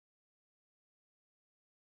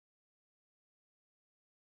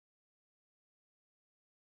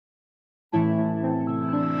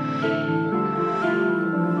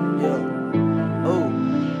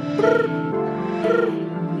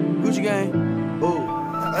Gucci gang, oh.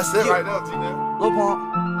 That's it right there, T-Man. Lil Pump,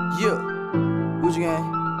 yeah. Gucci gang,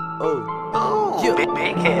 oh. Yeah.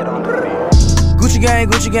 Big head on the beat. Gucci gang,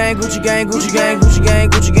 Gucci gang, Gucci gang, Gucci gang, Gucci gang,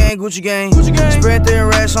 Gucci gang, Gucci gang, Gucci gang. Spread thin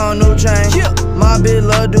racks on new chain. Yeah. My bitch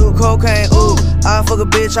love do cocaine. Ooh, I fuck a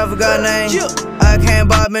bitch, I forgot her name. Yeah. I can't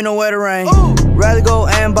buy me no wetter rain. Ooh. Rather go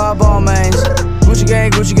and buy ball mains. Gucci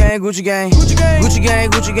gang, Gucci gang, Gucci gang, Gucci gang, Gucci gang,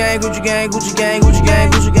 Gucci gang, Gucci gang, Gucci gang, Gucci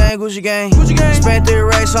gang, Gucci gang, Gucci gang, Gucci gang. Spent 3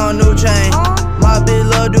 racks on new chain. My bitch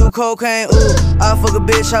love do cocaine. Ooh, I fuck a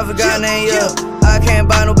bitch, I forgot her name. Yeah, I can't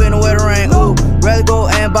buy no bitch no wetter rain. Ooh, rather go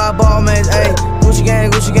and buy ball mains. Ayy, Gucci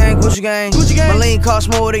gang, Gucci gang, Gucci gang, Gucci gang. My lean cost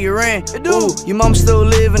more than your rent. Ooh, your mama still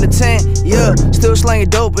live in the tent. Yeah, still slanging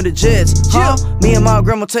dope in the jets. Huh? Me and my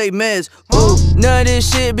grandma take meds. Ooh, none of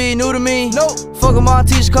this shit be new to me. Nope. Fuck with my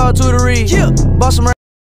teacher called tutory. Yeah, bought some